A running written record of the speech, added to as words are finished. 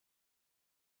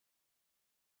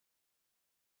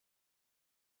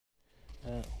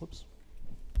Whoops.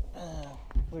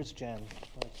 Where's Jen?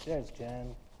 There's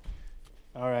Jen.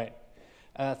 All right.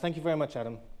 Thank you very much,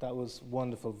 Adam. That was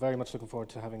wonderful. Very much looking forward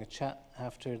to having a chat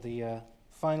after the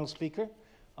final speaker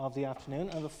of the afternoon.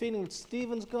 I have a feeling that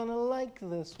Stephen's going to like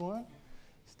this one.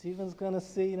 Stephen's going to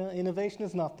see, innovation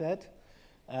is not dead,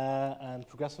 and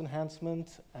progressive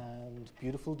enhancement and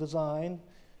beautiful design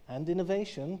and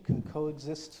innovation can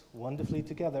coexist wonderfully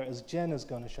together, as Jen is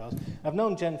going to show us. I've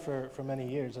known Jen for many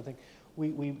years. I think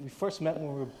we first met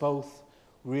when we were both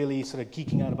really sort of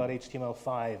geeking out about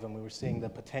HTML5, and we were seeing the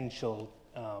potential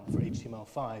for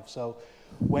HTML5. So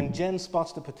when Jen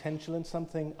spots the potential in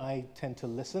something, I tend to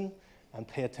listen and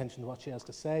pay attention to what she has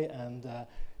to say, and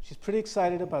she's pretty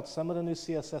excited about some of the new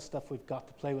CSS stuff we've got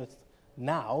to play with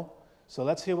now. So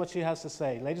let's hear what she has to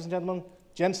say. Ladies and gentlemen,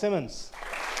 Jen Simmons.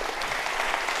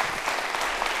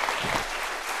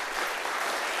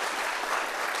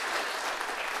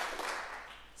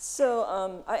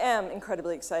 So I am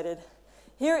incredibly excited.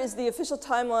 Here is the official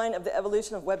timeline of the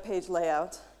evolution of web page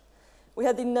layout. We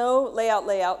had the no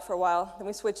layout for a while, then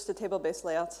we switched to table-based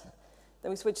layouts, then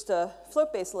we switched to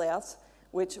float-based layouts,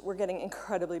 which we're getting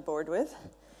incredibly bored with.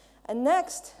 And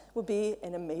next will be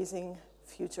an amazing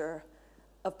future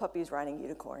of puppies riding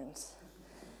unicorns.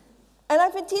 And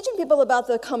I've been teaching people about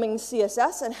the coming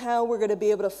CSS and how we're going to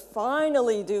be able to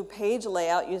finally do page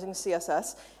layout using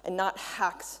CSS and not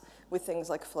hacks with things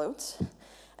like floats.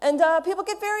 And people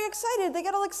get very excited. They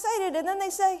get all excited, and then they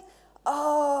say,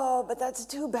 oh, but that's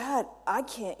too bad. I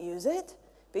can't use it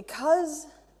because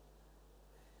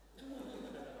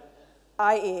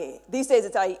IE. These days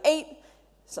it's IE8.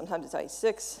 Sometimes it's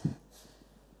IE6.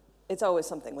 It's always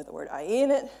something with the word IE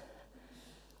in it.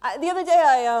 The other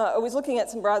day I was looking at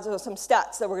some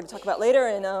stats that we're going to talk about later,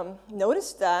 and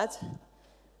noticed that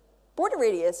border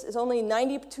radius is only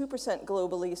 92%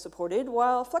 globally supported,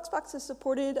 while Flexbox is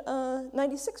supported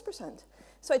 96%.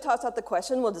 So I tossed out the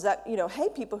question, well, does that, hey,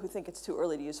 people who think it's too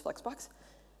early to use Flexbox,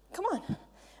 come on.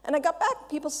 And I got back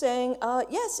people saying,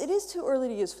 yes, it is too early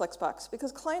to use Flexbox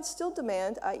because clients still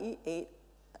demand IE 8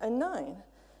 and 9.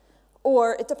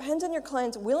 Or it depends on your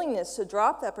client's willingness to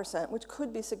drop that percent, which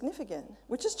could be significant,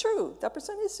 which is true. That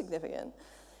percent is significant.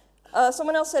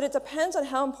 Someone else said it depends on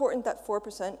how important that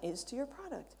 4% is to your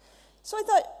product. So I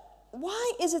thought,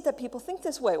 why is it that people think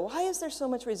this way? Why is there so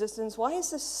much resistance? Why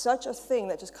is this such a thing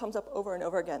that just comes up over and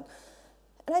over again?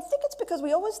 And I think it's because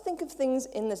we always think of things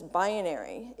in this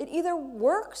binary. It either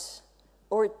works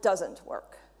or it doesn't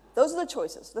work. Those are the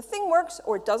choices. The thing works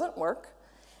or it doesn't work,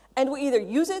 and we either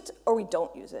use it or we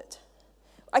don't use it.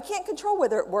 I can't control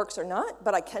whether it works or not,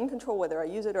 but I can control whether I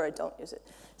use it or I don't use it.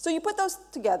 So you put those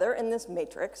together in this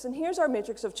matrix, and here's our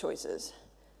matrix of choices.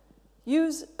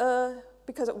 Use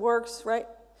because it works, right?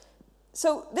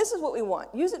 So this is what we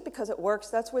want. Use it because it works.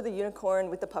 That's where the unicorn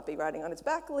with the puppy riding on its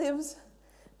back lives.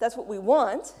 That's what we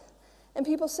want. And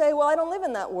people say, well, I don't live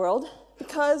in that world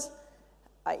because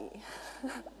IE.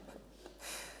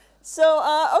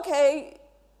 So, OK,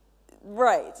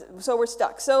 right. So we're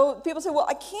stuck. So people say, well,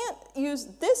 I can't use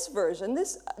this version.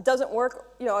 This doesn't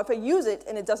work. If I use it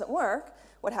and it doesn't work,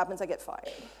 what happens? I get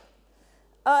fired.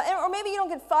 Or maybe you don't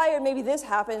get fired. Maybe this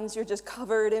happens. You're just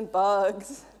covered in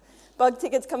bugs. Bug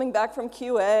tickets coming back from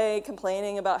QA,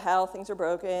 complaining about how things are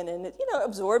broken, and it,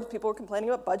 absorbed. People are complaining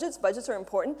about budgets. Budgets are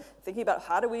important. Thinking about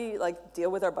how do we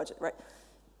deal with our budget, right?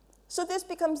 So this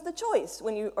becomes the choice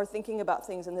when you are thinking about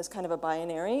things in this kind of a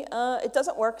binary. It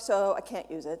doesn't work, so I can't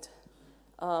use it.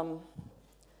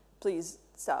 Please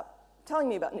stop telling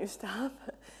me about new stuff.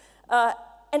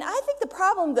 And I think the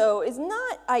problem, though, is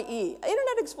not IE.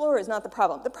 Internet Explorer is not the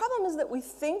problem. The problem is that we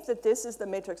think that this is the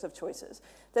matrix of choices,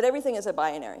 that everything is a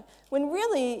binary, when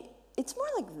really it's more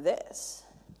like this.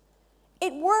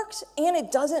 It works and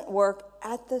it doesn't work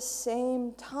at the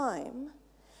same time.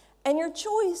 And your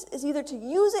choice is either to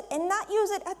use it and not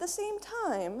use it at the same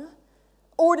time,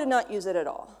 or to not use it at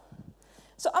all.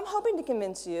 So I'm hoping to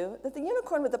convince you that the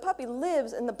unicorn with the puppy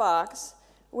lives in the box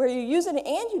where you use it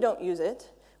and you don't use it,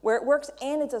 where it works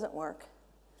and it doesn't work.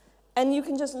 And you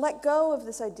can just let go of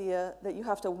this idea that you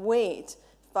have to wait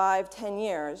 5, 10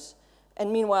 years,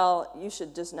 and meanwhile, you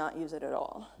should just not use it at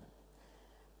all.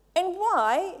 And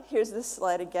why? Here's this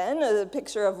slide again, a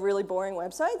picture of really boring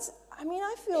websites. I mean,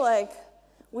 I feel like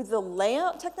with the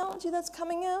layout technology that's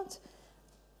coming out,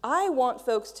 I want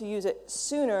folks to use it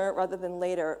sooner rather than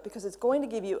later because it's going to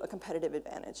give you a competitive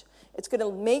advantage. It's going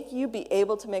to make you be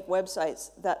able to make websites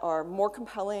that are more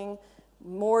compelling,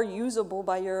 more usable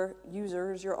by your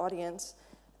users, your audience,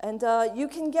 and you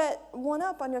can get one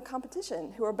up on your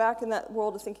competition who are back in that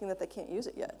world of thinking that they can't use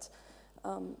it yet.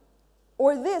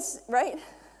 Or this, right?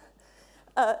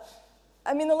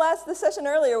 I mean, the session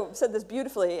earlier said this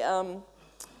beautifully.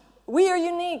 We are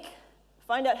unique.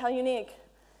 Find out how unique.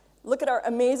 Look at our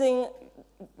amazing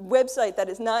website that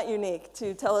is not unique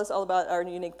to tell us all about our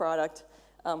unique product.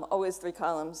 Always 3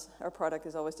 columns. Our product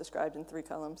is always described in 3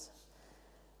 columns.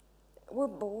 We're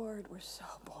bored. We're so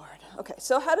bored. OK,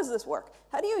 so how does this work?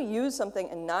 How do you use something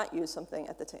and not use something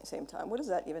at the same time? What does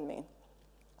that even mean?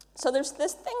 So there's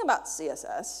this thing about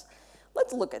CSS.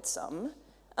 Let's look at some.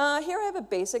 Here I have a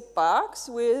basic box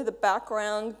with a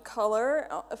background color,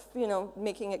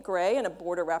 making it gray and a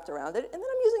border wrapped around it. And then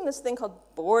I'm using this thing called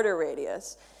border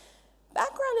radius.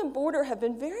 Background and border have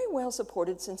been very well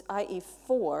supported since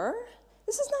IE4.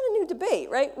 This is not a new debate,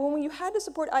 right? When you had to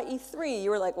support IE3,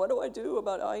 you were like, what do I do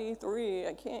about IE3?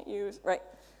 I can't use, right?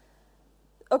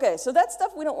 OK, so that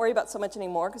stuff we don't worry about so much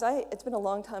anymore, because it's been a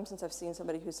long time since I've seen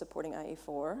somebody who's supporting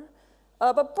IE4.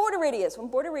 But border radius, when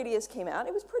border radius came out,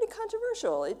 it was pretty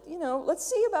controversial. Let's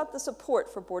see about the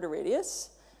support for border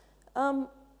radius.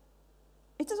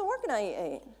 It doesn't work in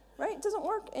IE8, right? It doesn't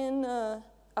work in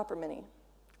Opera Mini.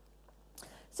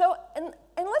 So, and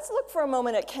let's look for a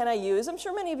moment at can I use. I'm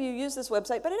sure many of you use this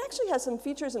website, but it actually has some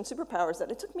features and superpowers that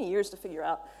it took me years to figure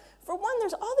out. For one,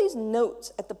 there's all these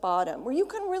notes at the bottom where you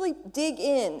can really dig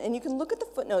in, and you can look at the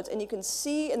footnotes, and you can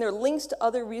see, and there are links to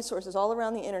other resources all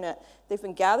around the internet. They've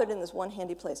been gathered in this one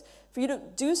handy place for you to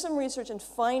do some research and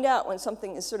find out when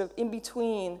something is sort of in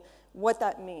between what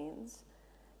that means.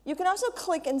 You can also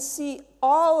click and see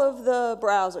all of the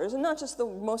browsers, and not just the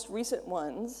most recent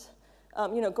ones.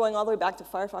 Going all the way back to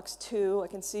Firefox 2, I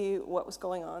can see what was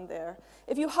going on there.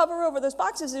 If you hover over those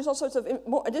boxes, there's all sorts of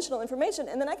more additional information,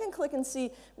 and then I can click and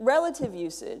see relative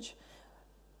usage.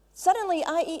 Suddenly,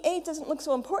 IE8 doesn't look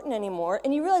so important anymore,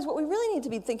 and you realize what we really need to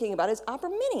be thinking about is Opera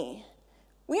Mini.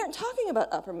 We aren't talking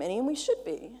about Opera Mini, and we should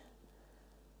be.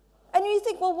 And you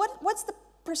think, well, what's the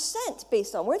percent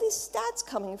based on? Where are these stats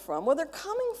coming from? Well, they're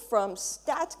coming from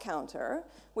Stat Counter,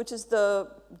 which is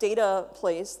the data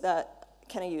place that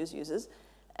Can I Use uses.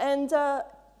 And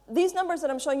these numbers that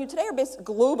I'm showing you today are based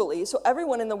globally, so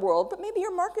everyone in the world, but maybe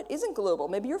your market isn't global.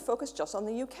 Maybe you're focused just on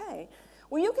the UK.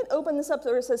 Well, you can open this up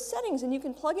where it says settings, and you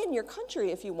can plug in your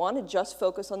country if you want to just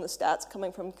focus on the stats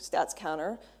coming from Stats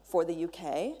Counter for the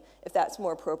UK, if that's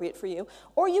more appropriate for you.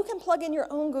 Or you can plug in your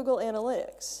own Google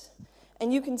Analytics.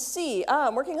 And you can see,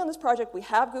 I'm working on this project. We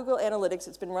have Google Analytics.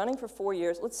 It's been running for 4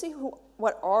 years. Let's see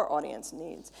what our audience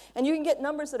needs. And you can get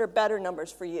numbers that are better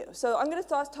numbers for you. So I'm going to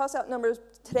toss out numbers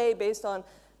today based on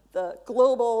the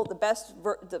global, the best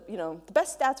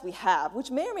stats we have,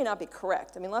 which may or may not be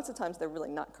correct. I mean, lots of times they're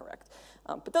really not correct.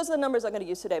 But those are the numbers I'm going to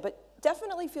use today. But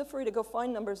definitely feel free to go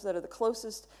find numbers that are the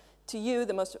closest to you,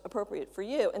 the most appropriate for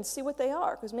you, and see what they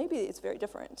are, because maybe it's very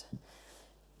different.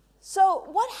 So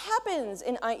what happens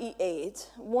in IE8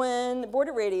 when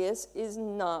border radius is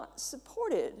not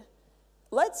supported?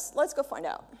 Let's go find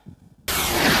out.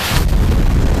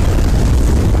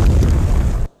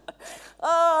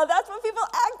 That's what people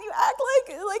act. You act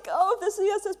like, oh, if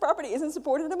the CSS property isn't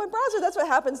supported in my browser, that's what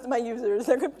happens to my users.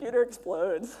 Their computer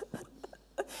explodes.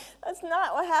 That's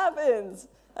not what happens.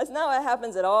 That's not what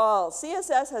happens at all.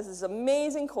 CSS has this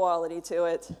amazing quality to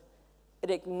it. It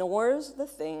ignores the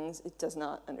things it does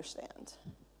not understand.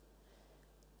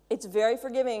 It's very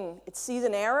forgiving. It sees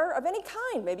an error of any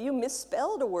kind. Maybe you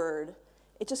misspelled a word.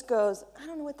 It just goes, I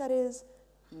don't know what that is,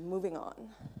 moving on.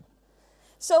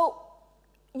 So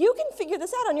you can figure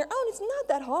this out on your own. It's not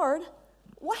that hard.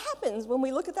 What happens when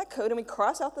we look at that code and we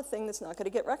cross out the thing that's not going to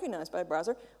get recognized by a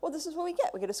browser? Well, this is what we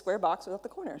get. We get a square box without the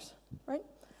corners, right?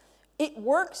 It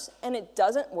works and it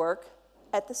doesn't work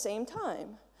at the same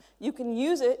time. You can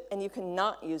use it and you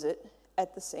cannot use it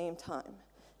at the same time.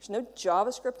 There's no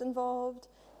JavaScript involved.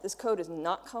 This code is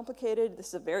not complicated. This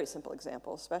is a very simple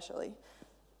example, especially.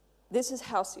 This is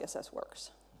how CSS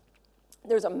works.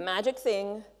 There's a magic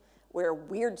thing where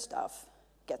weird stuff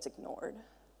gets ignored.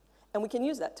 And we can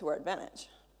use that to our advantage.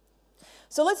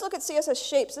 So let's look at CSS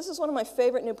shapes. This is one of my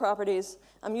favorite new properties.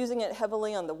 I'm using it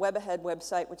heavily on the WebAhead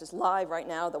website, which is live right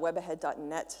now, the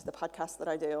webahead.net, the podcast that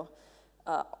I do.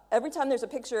 Every time there's a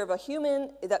picture of a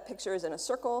human, that picture is in a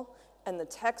circle, and the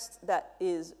text that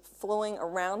is flowing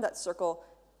around that circle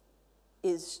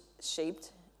is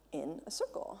shaped in a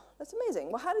circle. That's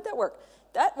amazing. Well, how did that work?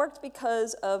 That worked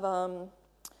because of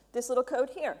this little code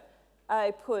here.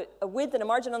 I put a width and a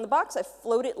margin on the box. I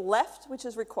float it left, which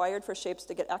is required for shapes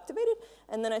to get activated.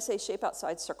 And then I say shape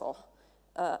outside circle.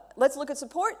 Let's look at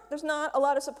support. There's not a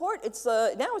lot of support.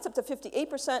 Now it's up to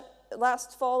 58%.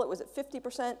 Last fall, it was at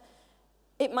 50%.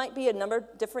 It might be a number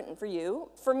different for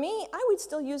you. For me, I would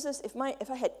still use this if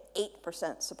I had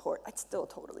 8% support. I'd still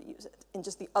totally use it. And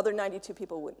just the other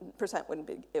 92% wouldn't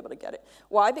be able to get it.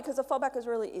 Why? Because the fallback is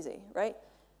really easy, right?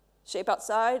 Shape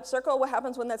outside, circle. What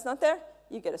happens when that's not there?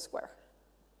 You get a square.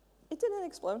 It didn't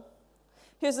explode.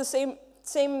 Here's the same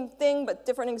thing, but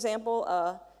different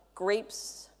example.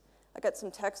 Grapes. I got some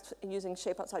text using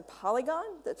shape outside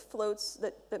polygon that floats,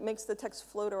 that makes the text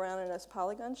float around in this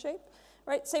polygon shape.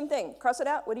 Right, same thing. Cross it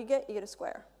out, what do you get? You get a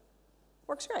square.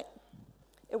 Works great.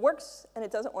 It works and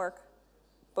it doesn't work,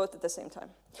 both at the same time.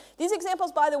 These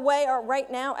examples, by the way, are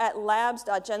right now at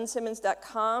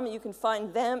labs.jensimmons.com. You can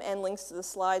find them and links to the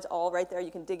slides all right there. You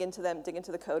can dig into them, dig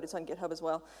into the code. It's on GitHub as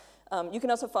well. You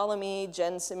can also follow me,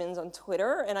 Jen Simmons, on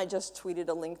Twitter, and I just tweeted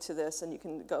a link to this, and you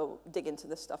can go dig into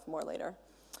this stuff more later.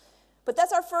 But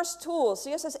that's our first tool,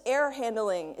 CSS error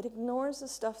handling. It ignores the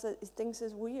stuff that it thinks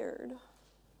is weird.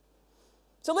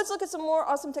 So let's look at some more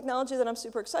awesome technology that I'm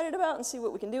super excited about and see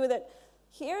what we can do with it.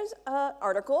 Here's an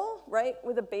article, right,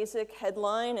 with a basic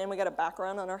headline, and we got a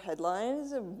background on our headline.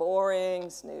 It's a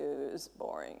boring, snooze,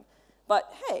 boring.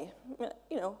 But hey,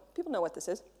 you know, people know what this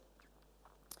is.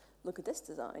 Look at this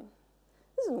design.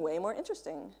 This is way more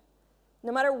interesting.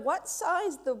 No matter what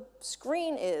size the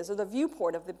screen is, or the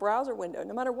viewport of the browser window,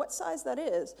 no matter what size that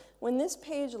is, when this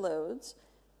page loads,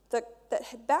 that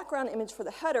background image for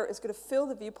the header is going to fill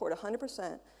the viewport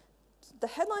 100%. The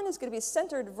headline is going to be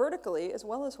centered vertically as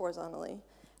well as horizontally.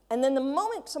 And then the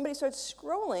moment somebody starts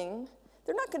scrolling,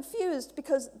 they're not confused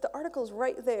because the article's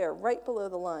right there, right below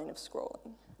the line of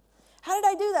scrolling. How did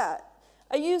I do that?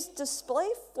 I used display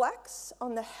flex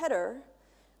on the header,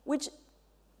 which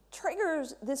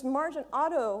triggers this margin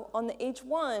auto on the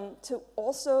H1 to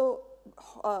also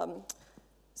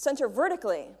center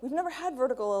vertically. We've never had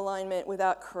vertical alignment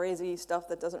without crazy stuff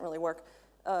that doesn't really work,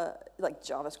 like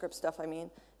JavaScript stuff, I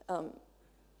mean.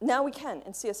 Now we can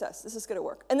in CSS. This is going to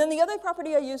work. And then the other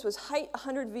property I used was height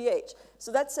 100 VH.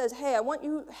 So that says, hey, I want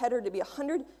your header to be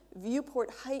 100 viewport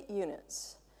height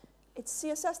units. It's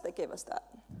CSS that gave us that.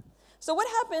 So what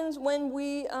happens when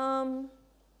we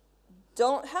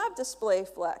don't have display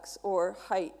flex or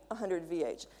height 100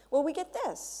 VH? Well, we get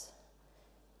this.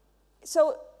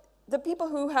 So the people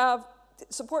who have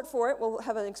support for it will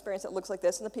have an experience that looks like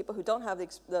this, and the people who don't have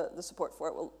the support for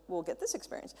it will get this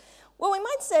experience. Well, we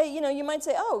might say, you might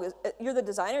say, oh, you're the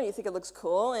designer, and you think it looks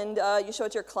cool, and you show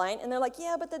it to your client, and they're like,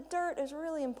 yeah, but the dirt is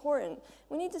really important.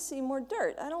 We need to see more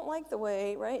dirt. I don't like the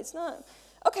way, right? It's not.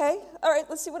 Okay, all right,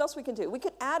 let's see what else we can do. We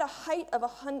could add a height of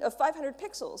 500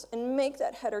 pixels and make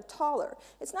that header taller.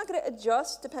 It's not going to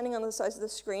adjust depending on the size of the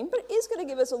screen, but it is going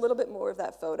to give us a little bit more of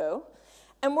that photo.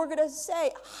 And we're going to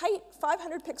say height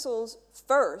 500 pixels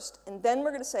first, and then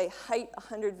we're going to say height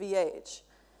 100 VH.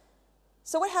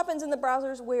 So what happens in the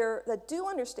browsers that do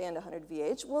understand 100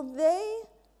 VH? Well, they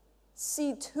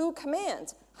see two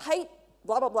commands, height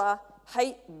blah, blah, blah,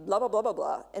 height blah, blah, blah, blah,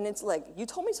 blah. And it's like, you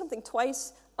told me something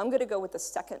twice, I'm going to go with the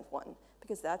second one,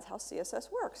 because that's how CSS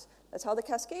works. That's how the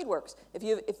cascade works. If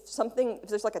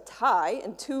there's like a tie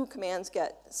and two commands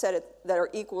get set that are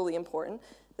equally important,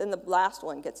 then the last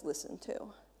one gets listened to.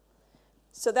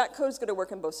 So that code is going to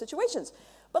work in both situations.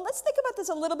 But let's think about this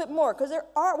a little bit more, because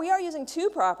we are using two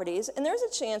properties, and there's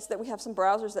a chance that we have some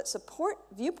browsers that support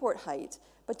viewport height,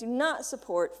 but do not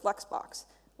support Flexbox,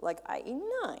 like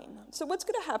IE9. So what's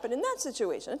going to happen in that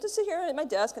situation? I have to sit here at my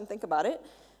desk and think about it.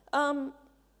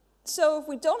 So if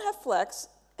we don't have Flex,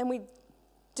 and we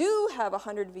do have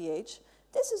 100 VH,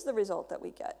 this is the result that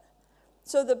we get.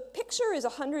 So the picture is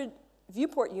 100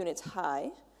 viewport units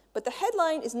high, but the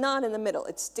headline is not in the middle.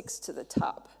 It sticks to the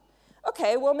top.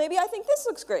 Okay, well, maybe I think this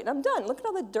looks great, and I'm done. Look at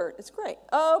all the dirt. It's great.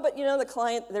 Oh, but the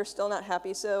client, they're still not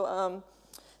happy, so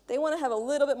they want to have a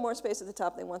little bit more space at the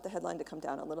top. They want the headline to come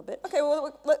down a little bit. Okay,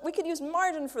 well, we could use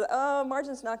margin for that. Oh,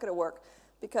 margin's not going to work,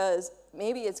 because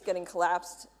maybe it's getting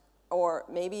collapsed, or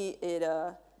maybe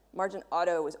margin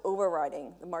auto is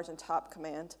overriding the margin top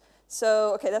command.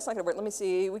 So, okay, that's not going to work. Let me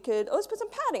see. Let's put some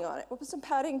padding on it. We'll put some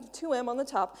padding, 2M on the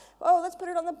top. Oh, let's put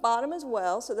it on the bottom as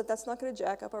well, so that that's not going to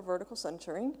jack up our vertical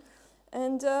centering.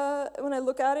 And when I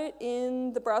look at it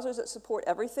in the browsers that support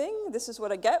everything, this is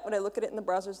what I get. When I look at it in the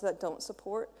browsers that don't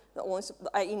support, the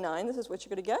IE9, this is what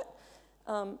you're going to get.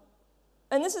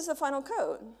 And this is the final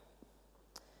code.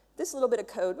 This little bit of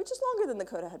code, which is longer than the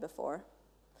code I had before.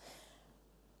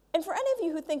 And for any of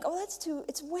you who think, oh,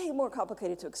 it's way more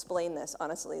complicated to explain this,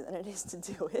 honestly, than it is to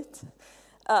do it.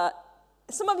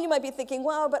 Some of you might be thinking,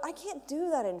 well, but I can't do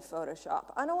that in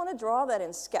Photoshop. I don't want to draw that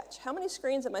in Sketch. How many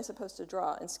screens am I supposed to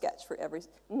draw in Sketch for every?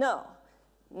 No.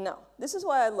 No. This is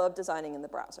why I love designing in the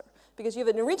browser. Because you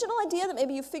have an original idea that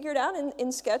maybe you figured out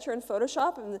in Sketch or in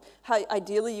Photoshop, and how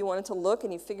ideally you want it to look,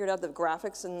 and you figured out the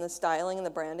graphics and the styling and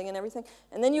the branding and everything.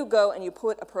 And then you go and you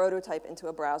put a prototype into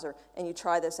a browser, and you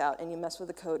try this out, and you mess with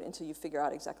the code until you figure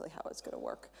out exactly how it's going to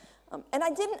work. And I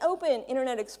didn't open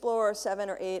Internet Explorer 7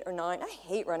 or 8 or 9. I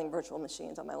hate running virtual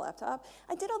machines on my laptop.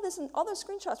 I did all this, and all those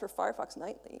screenshots were Firefox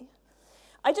Nightly.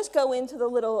 I just go into the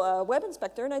little web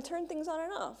inspector, and I turn things on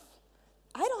and off.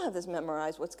 I don't have this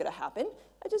memorized what's going to happen.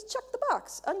 I just check the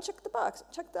box, uncheck the box,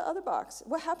 check the other box.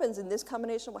 What happens in this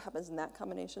combination? What happens in that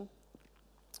combination?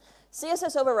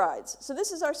 CSS overrides. So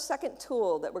this is our second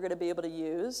tool that we're going to be able to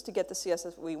use to get the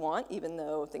CSS we want, even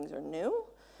though things are new.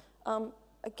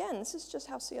 Again, this is just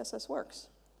how CSS works.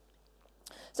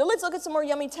 So let's look at some more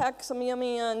yummy tech, some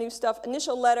yummy new stuff.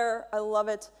 Initial letter, I love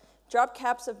it. Drop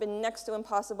caps have been next to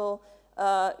impossible.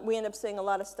 We end up seeing a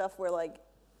lot of stuff where like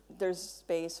there's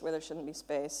space where there shouldn't be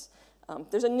space.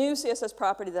 There's a new CSS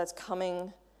property that's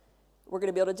coming. We're going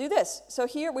to be able to do this. So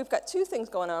here we've got two things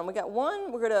going on. We got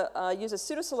one, we're going to use a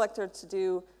pseudo selector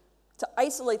to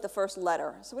isolate the first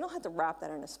letter. So we don't have to wrap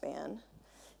that in a span.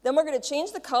 Then we're going to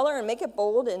change the color and make it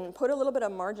bold and put a little bit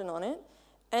of margin on it.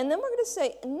 And then we're going to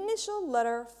say initial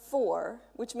letter 4,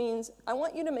 which means I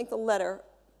want you to make the letter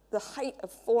the height of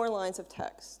 4 lines of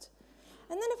text.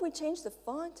 And then if we change the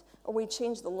font, or we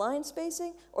change the line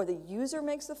spacing, or the user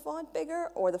makes the font bigger,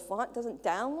 or the font doesn't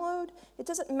download, it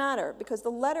doesn't matter, because the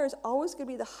letter is always going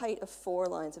to be the height of 4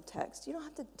 lines of text. You don't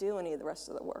have to do any of the rest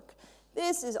of the work.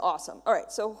 This is awesome. All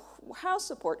right, so how's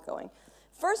support going?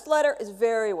 First letter is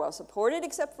very well supported,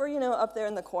 except for, up there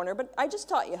in the corner, but I just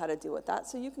taught you how to deal with that,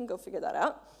 so you can go figure that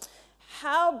out.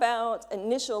 How about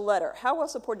initial letter? How well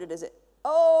supported is it?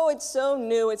 Oh, it's so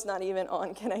new, it's not even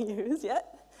on Can I Use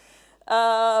yet.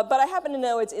 But I happen to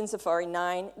know it's in Safari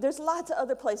 9. There's lots of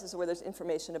other places where there's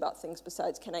information about things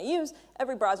besides Can I Use.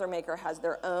 Every browser maker has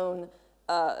their own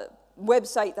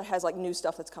website that has like new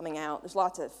stuff that's coming out. There's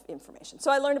lots of information.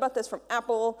 So I learned about this from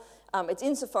Apple. It's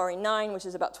in Safari 9, which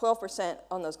is about 12%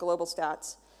 on those global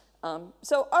stats.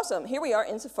 So awesome. Here we are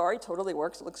in Safari. Totally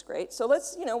works. It looks great. So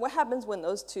let's, what happens when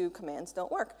those two commands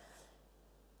don't work?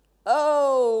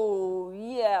 Oh,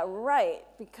 yeah, right.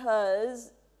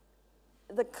 Because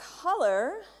the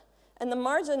color and the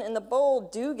margin and the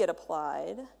bold do get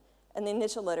applied, and the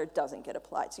initial letter doesn't get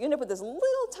applied. So you end up with this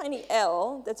little tiny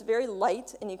L that's very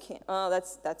light, and you can't, oh,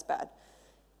 that's bad.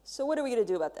 So what are we going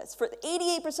to do about this? For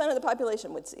 88% of the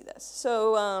population would see this.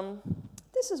 So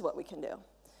this is what we can do.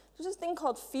 There's this thing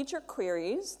called feature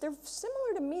queries. They're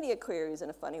similar to media queries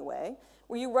in a funny way,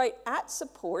 where you write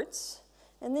 @supports,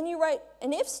 and then you write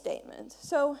an if statement.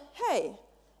 So hey,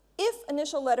 if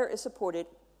initial letter is supported,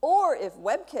 or if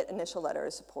WebKit initial letter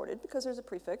is supported, because there's a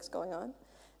prefix going on,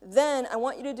 then I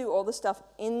want you to do all the stuff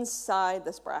inside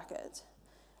this bracket.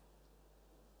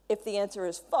 If the answer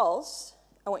is false,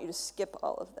 I want you to skip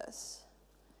all of this.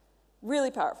 Really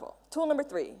powerful. Tool number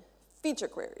 3, feature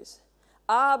queries.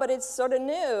 But it's sort of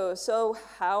new, so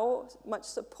how much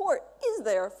support is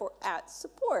there for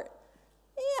 @support?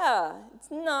 Yeah, it's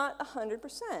not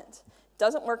 100%.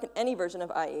 Doesn't work in any version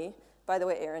of IE. By the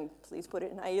way, Aaron, please put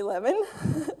it in IE11.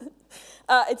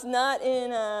 It's not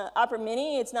in Opera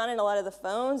Mini. It's not in a lot of the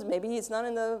phones. Maybe it's not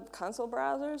in the console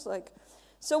browsers.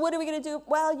 So what are we going to do?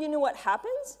 Well, you know what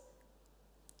happens?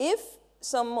 If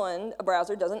a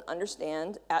browser doesn't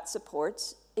understand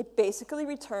 @supports, it basically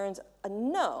returns a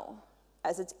no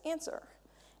as its answer.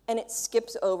 And it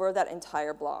skips over that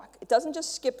entire block. It doesn't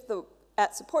just skip the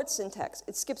 @supports syntax.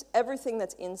 It skips everything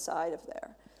that's inside of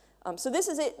there. So this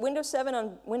is it. Windows 7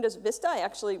 on Windows Vista, I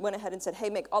actually went ahead and said,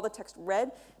 hey, make all the text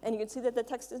red. And you can see that the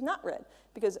text is not red,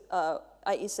 because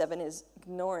IE7 is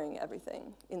ignoring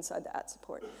everything inside the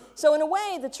 @support. So in a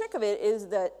way, the trick of it is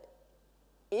that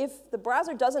if the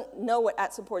browser doesn't know what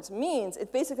 @supports means,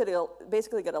 it's basically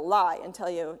going to lie and tell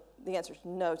you the answer is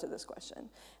no to this question.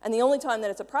 And the only time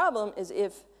that it's a problem is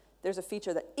if there's a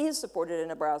feature that is supported in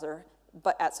a browser,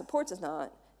 but @supports is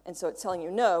not, and so it's telling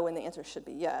you no when the answer should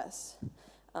be yes.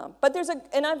 But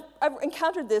and I've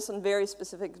encountered this in very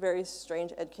specific, very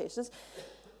strange edge cases.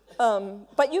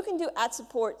 But you can do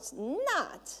 @supports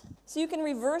not. So you can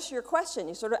reverse your question.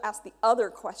 You sort of ask the other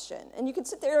question. And you can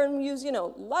sit there and use,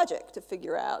 logic to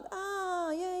figure out,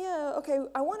 yeah, okay,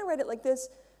 I want to write it like this,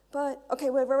 but okay,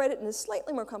 well, if I write it in a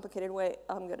slightly more complicated way,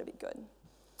 I'm going to be good.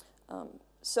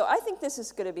 So I think this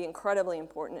is going to be incredibly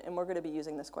important, and we're going to be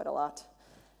using this quite a lot.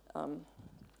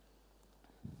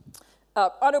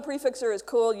 Auto prefixer is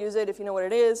cool. Use it if you know what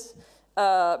it is.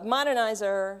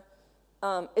 Modernizer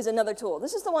is another tool.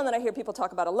 This is the one that I hear people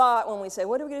talk about a lot when we say,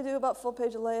 what are we going to do about full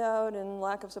page layout and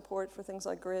lack of support for things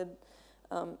like grid?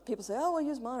 People say, oh, we'll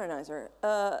use Modernizer.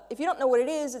 If you don't know what it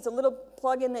is, it's a little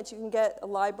plugin that you can get, a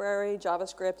library,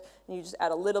 JavaScript, and you just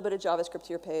add a little bit of JavaScript to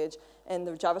your page, and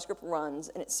the JavaScript runs,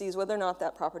 and it sees whether or not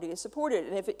that property is supported.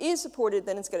 And if it is supported,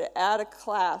 then it's going to add a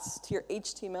class to your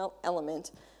HTML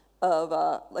element of,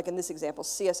 like in this example,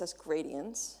 CSS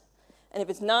gradients. And if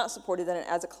it's not supported, then it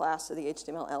adds a class to the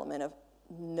HTML element of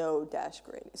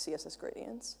CSS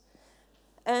gradients.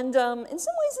 And in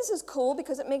some ways, this is cool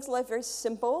because it makes life very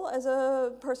simple as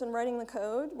a person writing the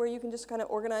code, where you can just kind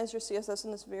of organize your CSS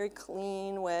in this very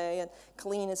clean way, and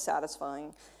clean is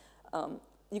satisfying.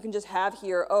 You can just have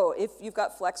here, oh, if you've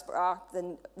got FlexWrap,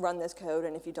 then run this code,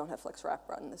 and if you don't have FlexWrap,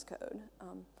 run this code.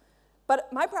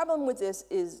 But my problem with this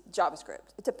is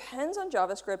JavaScript. It depends on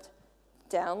JavaScript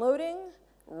downloading,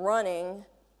 running,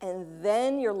 and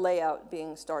then your layout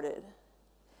being started.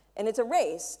 And it's a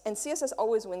race, and CSS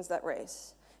always wins that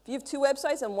race. If you have two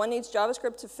websites and one needs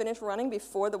JavaScript to finish running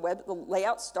before the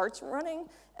layout starts running,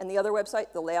 and the other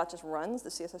website, the layout just runs, the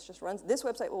CSS just runs, this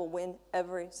website will win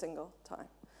every single time.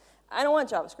 I don't want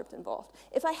JavaScript involved.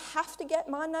 If I have to get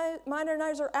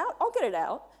Modernizer out, I'll get it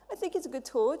out. I think it's a good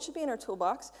tool. It should be in our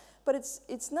toolbox, but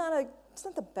it's not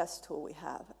the best tool we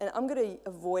have, and I'm going to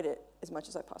avoid it as much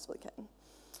as I possibly can.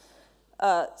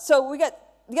 So we got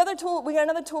the other tool, we got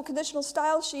another tool, conditional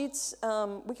style sheets.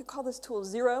 We could call this tool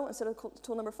 0 instead of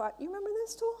tool number 5. You remember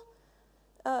this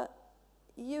tool?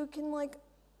 You can like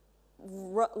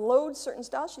load certain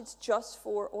style sheets just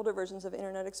for older versions of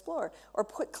Internet Explorer, or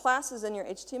put classes in your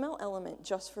HTML element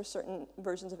just for certain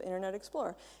versions of Internet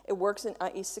Explorer. It works in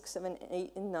IE 6, 7,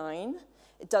 8, and 9.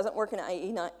 It doesn't work in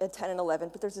IE 10 and 11,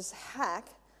 but there's this hack,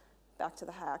 back to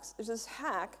the hacks, there's this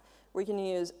hack where you can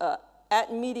use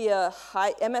at media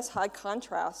MS high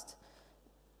contrast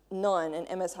none and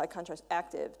MS high contrast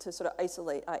active to sort of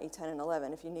isolate IE 10 and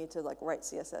 11 if you need to like write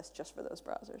CSS just for those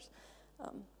browsers.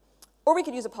 Or we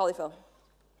could use a polyfill.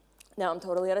 Now I'm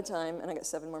totally out of time, and I got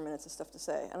 7 more minutes of stuff to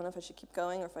say. I don't know if I should keep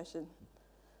going or if I should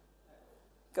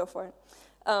go for it.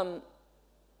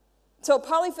 So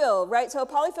polyfill, right? So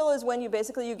polyfill is when you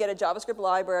basically get a JavaScript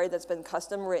library that's been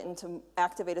custom written to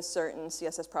activate a certain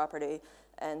CSS property,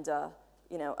 and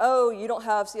you know, oh, you don't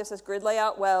have CSS grid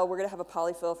layout? Well, we're going to have a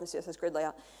polyfill for CSS grid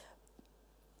layout.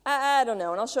 I don't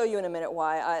know, and I'll show you in a minute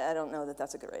why. I don't know that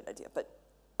that's a great idea. But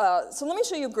so let me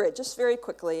show you grid just very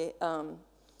quickly.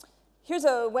 Here's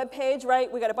a web page,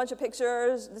 right? We got a bunch of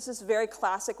pictures. This is very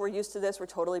classic. We're used to this. We're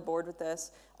totally bored with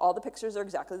this. All the pictures are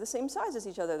exactly the same size as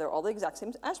each other. They're all the exact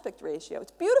same aspect ratio.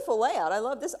 It's beautiful layout. I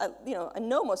love this. I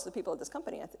know most of the people at this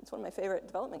company. It's one of my favorite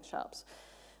development shops.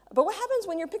 But what happens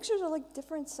when your pictures are like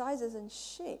different sizes and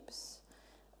shapes?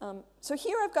 So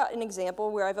here I've got an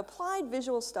example where I've applied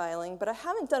visual styling, but I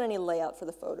haven't done any layout for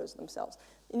the photos themselves.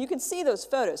 And you can see those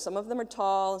photos. Some of them are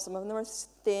tall, and some of them are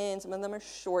thin, some of them are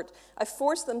short. I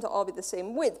forced them to all be the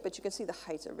same width, but you can see the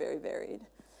heights are very varied.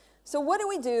 So what do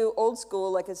we do old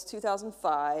school, like it's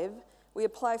 2005? We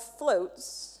apply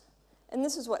floats, and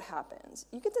this is what happens.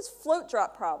 You get this float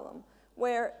drop problem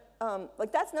where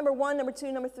like that's number 1, number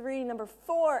 2, number 3, number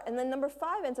 4, and then number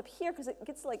 5 ends up here because it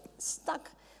gets like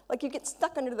stuck. Like you get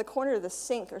stuck under the corner of the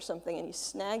sink or something and you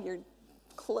snag your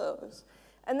clothes.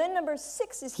 And then number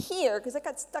 6 is here because it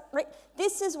got stuck right.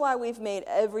 This is why we've made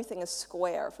everything a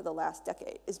square for the last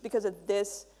decade, is because of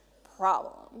this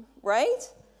problem,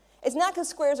 right? It's not because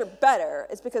squares are better,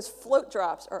 it's because float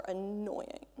drops are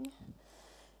annoying.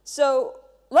 So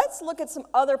let's look at some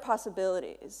other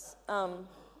possibilities.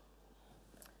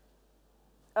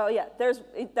 Oh yeah, there's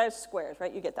squares,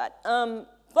 right? You get that.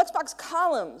 Flexbox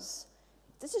columns.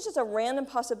 This is just a random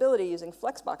possibility using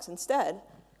Flexbox instead.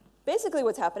 Basically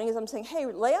what's happening is I'm saying, hey,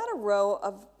 lay out a row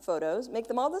of photos, make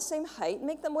them all the same height,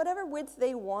 make them whatever width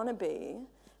they want to be,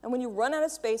 and when you run out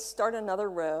of space, start another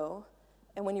row,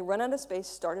 and when you run out of space,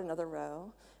 start another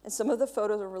row, and some of the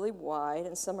photos are really wide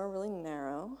and some are really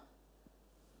narrow.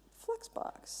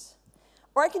 Flexbox.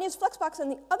 Or I can use Flexbox in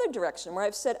the other direction, where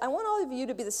I've said, I want all of you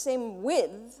to be the same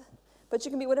width, but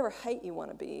you can be whatever height you want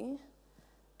to be.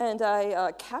 And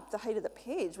I cap the height of the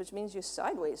page, which means you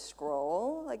sideways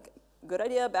scroll. Like, good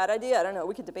idea, bad idea, I don't know.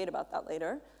 We could debate about that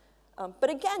later. But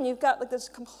again, you've got like this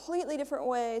completely different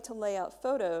way to lay out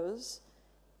photos.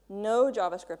 No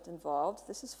JavaScript involved.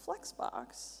 This is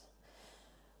Flexbox.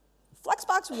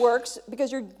 Flexbox works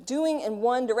because you're doing in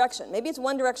one direction. Maybe it's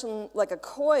one direction like a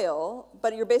coil,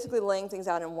 but you're basically laying things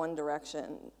out in one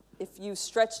direction. If you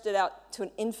stretched it out to an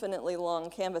infinitely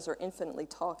long canvas or infinitely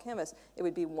tall canvas, it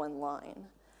would be one line.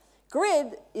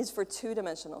 Grid is for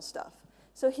two-dimensional stuff.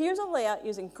 So here's a layout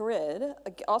using Grid,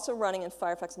 also running in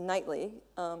Firefox Nightly,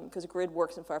 because Grid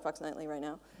works in Firefox Nightly right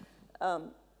now.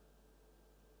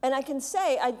 And I can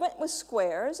say, I went with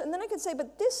squares, and then I can say,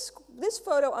 but this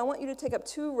photo, I want you to take up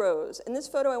 2 rows, and this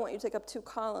photo, I want you to take up 2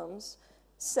 columns,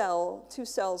 2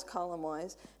 cells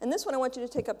column-wise, and this one, I want you to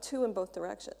take up 2 in both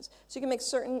directions. So you can make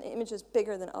certain images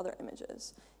bigger than other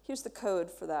images. Here's the code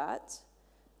for that.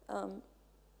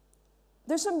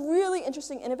 There's some really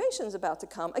interesting innovations about to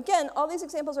come. Again, all these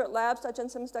examples are at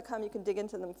labs.jensimmons.com. You can dig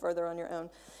into them further on your own.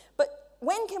 But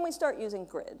when can we start using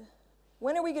grid?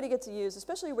 When are we going to get to use,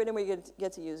 especially when are we going to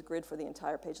get to use grid for the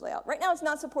entire page layout? Right now, it's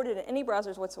not supported in any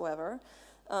browsers whatsoever,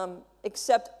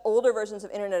 except older versions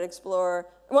of Internet Explorer.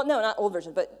 Well, no, not old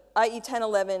versions, but IE 10,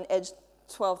 11, Edge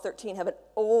 12, 13 have an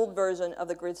old version of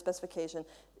the grid specification.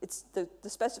 The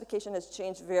specification has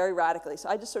changed very radically, so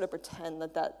I just sort of pretend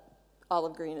that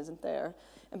olive green isn't there.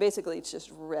 And basically, it's just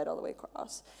red all the way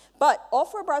across. But all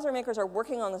 4 browser makers are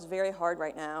working on this very hard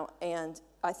right now, and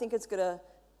I think it's going to,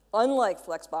 unlike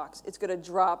Flexbox, it's going to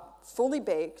drop fully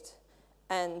baked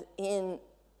and in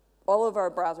all of our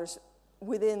browsers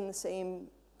within the same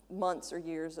months or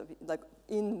years, like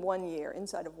in 1 year,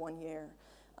 inside of 1 year.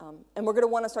 And we're going to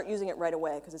want to start using it right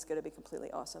away because it's going to be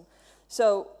completely awesome.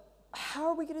 So how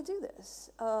are we going to do this?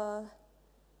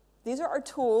 These are our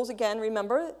tools. Again,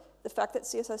 remember the fact that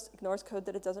CSS ignores code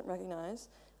that it doesn't recognize,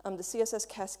 the CSS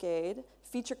cascade,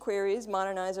 feature queries,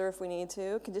 modernizer if we need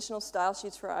to, conditional style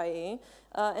sheets for IE,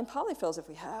 and polyfills if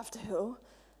we have to.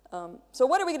 So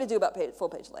what are we going to do about full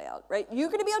page layout, right? You're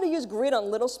going to be able to use grid on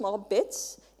little small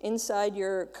bits inside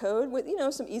your code with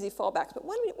some easy fallbacks. But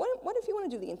what if you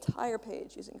want to do the entire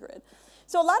page using grid?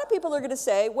 So a lot of people are going to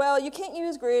say, well, you can't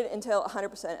use grid until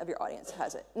 100% of your audience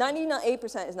has it.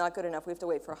 98% is not good enough. We have to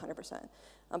wait for 100%.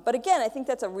 But again, I think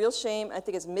that's a real shame. I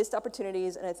think it's missed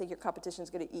opportunities, and I think your competition is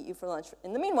going to eat you for lunch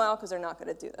in the meanwhile because they're not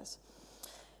going to do this.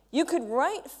 You could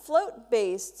write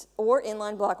float-based or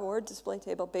inline block or display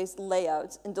table-based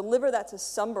layouts and deliver that to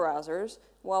some browsers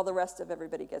while the rest of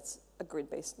everybody gets a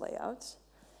grid-based layout.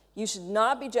 You should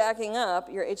not be jacking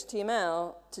up your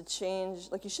HTML to change,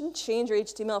 like you shouldn't change your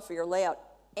HTML for your layout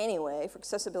anyway for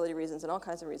accessibility reasons and all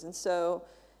kinds of reasons. So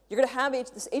you're going to have,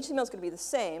 this HTML is going to be the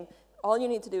same. All you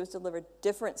need to do is deliver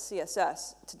different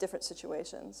CSS to different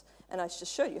situations. And I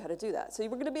just showed you how to do that. So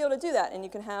we're going to be able to do that. And you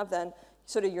can have then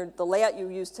sort of the layout you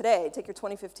use today, take your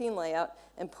 2015 layout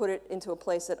and put it into a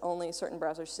place that only certain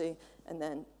browsers see, and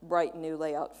then write new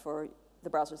layout for the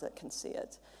browsers that can see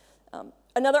it.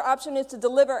 Another option is to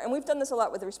deliver, and we've done this a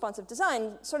lot with responsive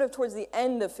design, sort of towards the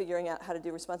end of figuring out how to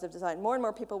do responsive design. More and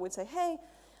more people would say, hey,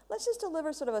 let's just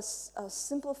deliver sort of a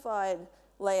simplified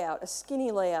layout, a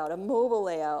skinny layout, a mobile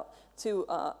layout to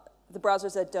the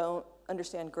browsers that don't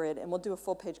understand grid, and we'll do a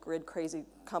full-page grid, crazy,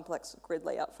 complex grid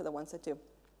layout for the ones that do.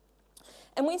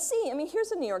 And we see, I mean, here's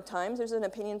the New York Times. There's an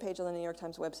opinion page on the New York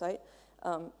Times website.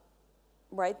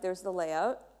 Right, there's the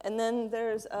layout. And then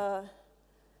there's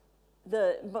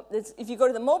if you go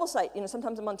to the mobile site,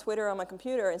 sometimes I'm on Twitter on my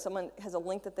computer, and someone has a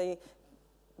link that they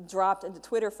dropped into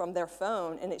Twitter from their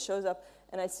phone, and it shows up,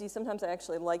 and I see sometimes I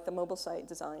actually like the mobile site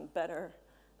design better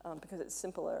because it's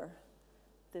simpler.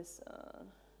 This,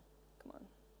 come on,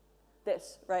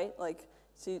 this, right? Like,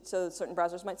 so certain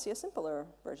browsers might see a simpler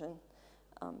version.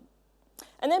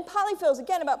 And then polyfills,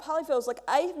 again, about polyfills, like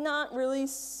I've not really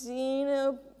seen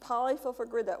a polyfill for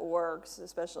grid that works,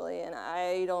 especially, and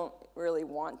I don't really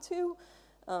want to.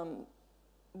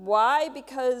 Why?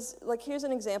 Because, like, here's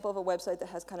an example of a website that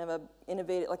has kind of a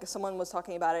innovative, like someone was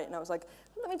talking about it, and I was like,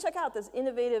 let me check out this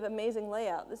innovative, amazing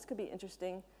layout. This could be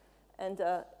interesting. And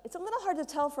it's a little hard to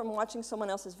tell from watching someone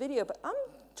else's video, but I'm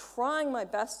trying my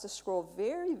best to scroll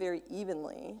very, very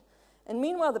evenly. And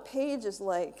meanwhile, the page is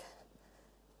like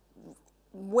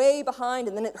way behind,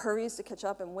 and then it hurries to catch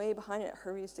up, and way behind, and it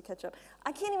hurries to catch up.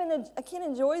 I can't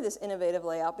enjoy this innovative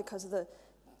layout because the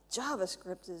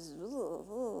JavaScript is,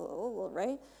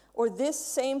 right? Or this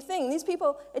same thing. These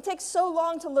people, it takes so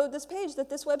long to load this page that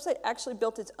this website actually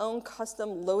built its own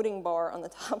custom loading bar on the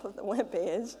top of the web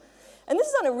page. And this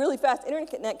is on a really fast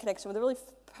internet connection with a really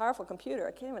powerful computer.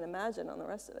 I can't even imagine on the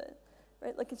rest of it.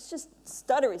 Right? Like, it's just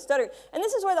stuttery. And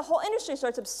this is why the whole industry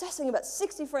starts obsessing about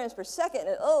 60 frames per second.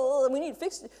 And, we need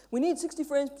 60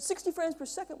 frames. 60 frames per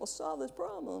second will solve this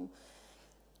problem.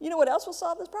 You know what else will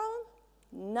solve this problem?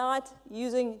 Not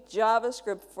using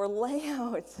JavaScript for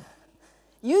layout.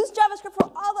 Use JavaScript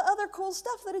for all the other cool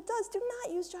stuff that it does. Do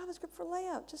not use JavaScript for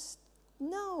layout. Just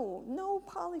no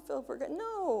polyfill for grid.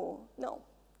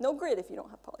 No grid if you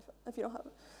don't have polyfill, if you don't have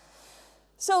it.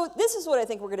 So this is what I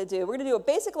think we're going to do. We're going to do a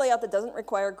basic layout that doesn't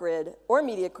require grid or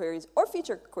media queries or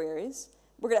feature queries.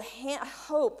 We're going to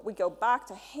hope we go back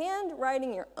to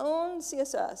handwriting your own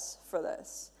CSS for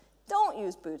this. Don't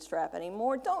use Bootstrap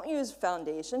anymore. Don't use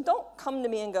Foundation. Don't come to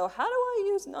me and go, how do I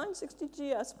use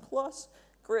 960GS plus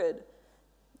grid?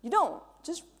 You don't.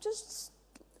 Just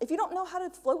if you don't know how to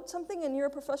float something and you're a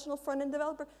professional front-end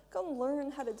developer, go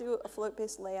learn how to do a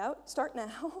float-based layout. Start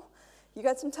now. You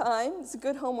got some time. It's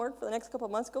good homework for the next couple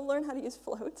of months. Go learn how to use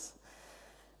floats.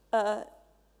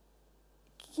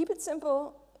 Keep it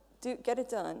simple. Get it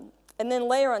done. And then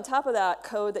layer on top of that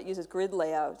code that uses grid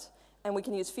layout. And we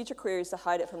can use feature queries to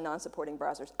hide it from non-supporting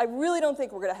browsers. I really don't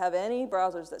think we're going to have any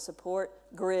browsers that support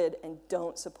grid and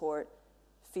don't support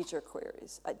feature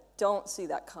queries. I don't see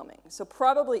that coming. So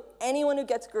probably anyone who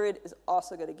gets grid is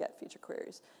also going to get feature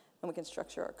queries. And we can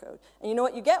structure our code. And you know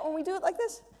what you get when we do it like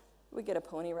this? We get a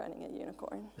pony riding a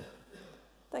unicorn.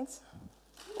 Thanks.